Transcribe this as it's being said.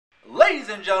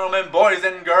and gentlemen, boys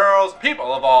and girls,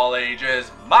 people of all ages,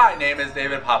 my name is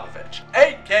David Popovich,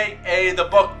 aka the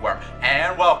Bookworm,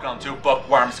 and welcome to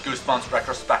Bookworms Goosebumps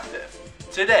Retrospective.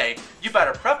 Today, you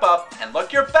better prep up and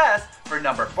look your best for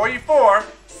number 44,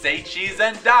 Say Cheese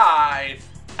and Die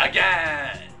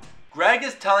Again. Greg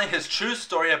is telling his true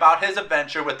story about his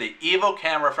adventure with the evil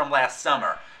camera from last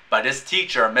summer, but his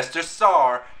teacher, Mr.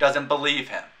 Sarr, doesn't believe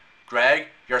him. Greg,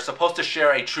 you're supposed to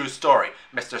share a true story,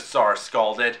 Mr. Sarr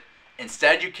scolded.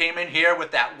 Instead, you came in here with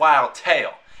that wild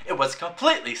tale. It was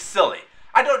completely silly.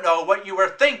 I don't know what you were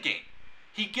thinking.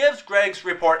 He gives Greg's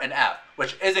report an F,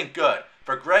 which isn't good,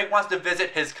 for Greg wants to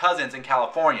visit his cousins in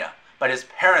California, but his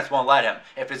parents won't let him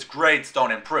if his grades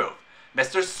don't improve.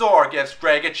 Mr. Sarr gives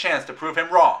Greg a chance to prove him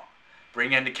wrong.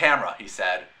 Bring in the camera, he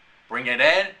said. Bring it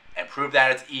in and prove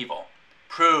that it's evil.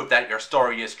 Prove that your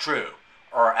story is true,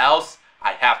 or else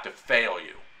I have to fail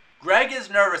you. Greg is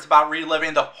nervous about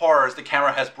reliving the horrors the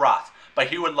camera has brought, but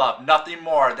he would love nothing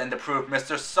more than to prove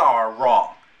Mr. Sarr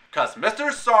wrong. Cause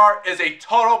Mr. Sarr is a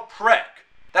total prick.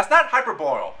 That's not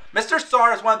hyperbole. Mr.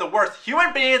 Sarr is one of the worst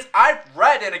human beings I've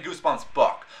read in a Goosebumps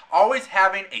book, always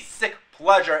having a sick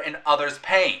pleasure in others'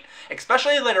 pain,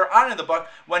 especially later on in the book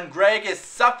when Greg is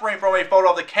suffering from a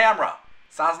photo of the camera.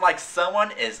 Sounds like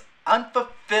someone is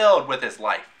unfulfilled with his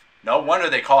life. No wonder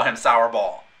they call him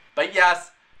Sourball. But yes,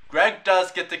 Greg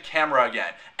does get the camera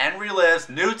again and relives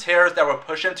new terrors that will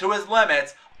push him to his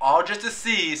limits, all just to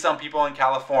see some people in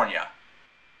California.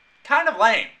 Kind of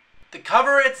lame. The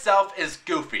cover itself is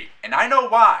goofy, and I know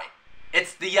why.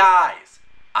 It's the eyes.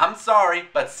 I'm sorry,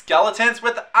 but skeletons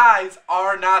with eyes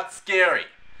are not scary.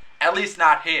 At least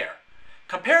not here.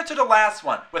 Compared to the last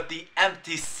one with the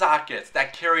empty sockets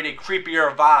that carried a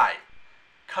creepier vibe.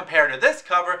 Compared to this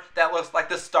cover that looks like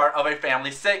the start of a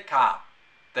family sitcom.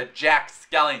 The Jack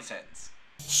Skellingtons.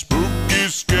 Spooky,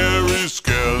 scary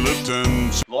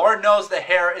skeletons. Lord knows the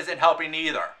hair isn't helping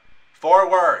either. 4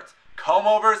 words.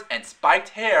 Comb-overs and spiked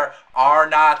hair are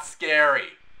not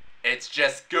scary. It's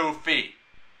just goofy.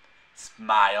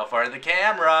 Smile for the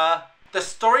camera. The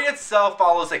story itself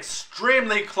follows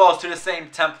extremely close to the same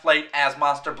template as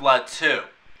Monster Blood 2.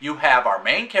 You have our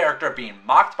main character being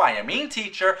mocked by a mean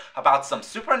teacher about some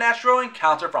supernatural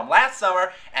encounter from last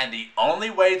summer, and the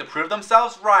only way to prove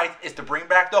themselves right is to bring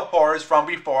back the horrors from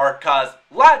before, cause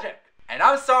logic! And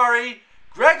I'm sorry,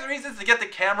 Greg's reasons to get the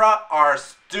camera are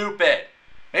stupid.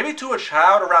 Maybe to a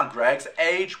child around Greg's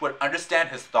age would understand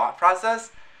his thought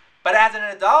process, but as an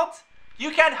adult, you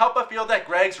can't help but feel that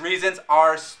Greg's reasons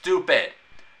are stupid.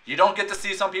 You don't get to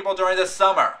see some people during the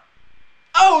summer.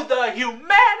 Oh, the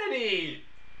humanity!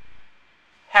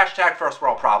 Hashtag first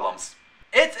world problems.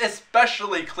 It's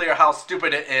especially clear how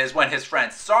stupid it is when his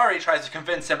friend Sorry tries to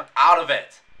convince him out of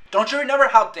it. Don't you remember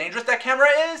how dangerous that camera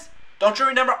is? Don't you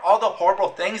remember all the horrible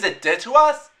things it did to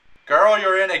us? Girl,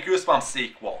 you're in a Goosebumps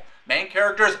sequel. Main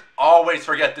characters always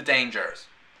forget the dangers.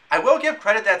 I will give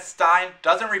credit that Stein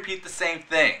doesn't repeat the same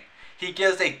thing. He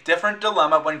gives a different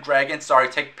dilemma when Greg and Sorry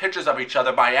take pictures of each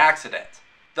other by accident.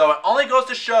 Though it only goes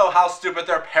to show how stupid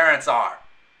their parents are.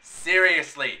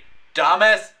 Seriously.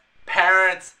 Dumbest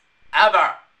parents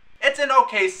ever. It's an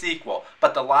okay sequel,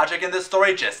 but the logic in this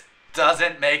story just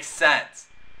doesn't make sense.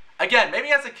 Again, maybe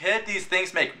as a kid these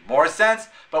things make more sense,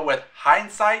 but with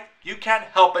hindsight, you can't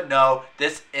help but know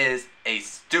this is a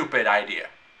stupid idea.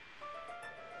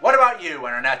 What about you,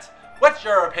 Internet? What's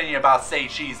your opinion about Say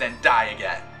Cheese and Die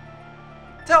Again?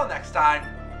 Till next time,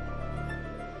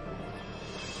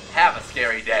 have a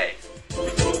scary day.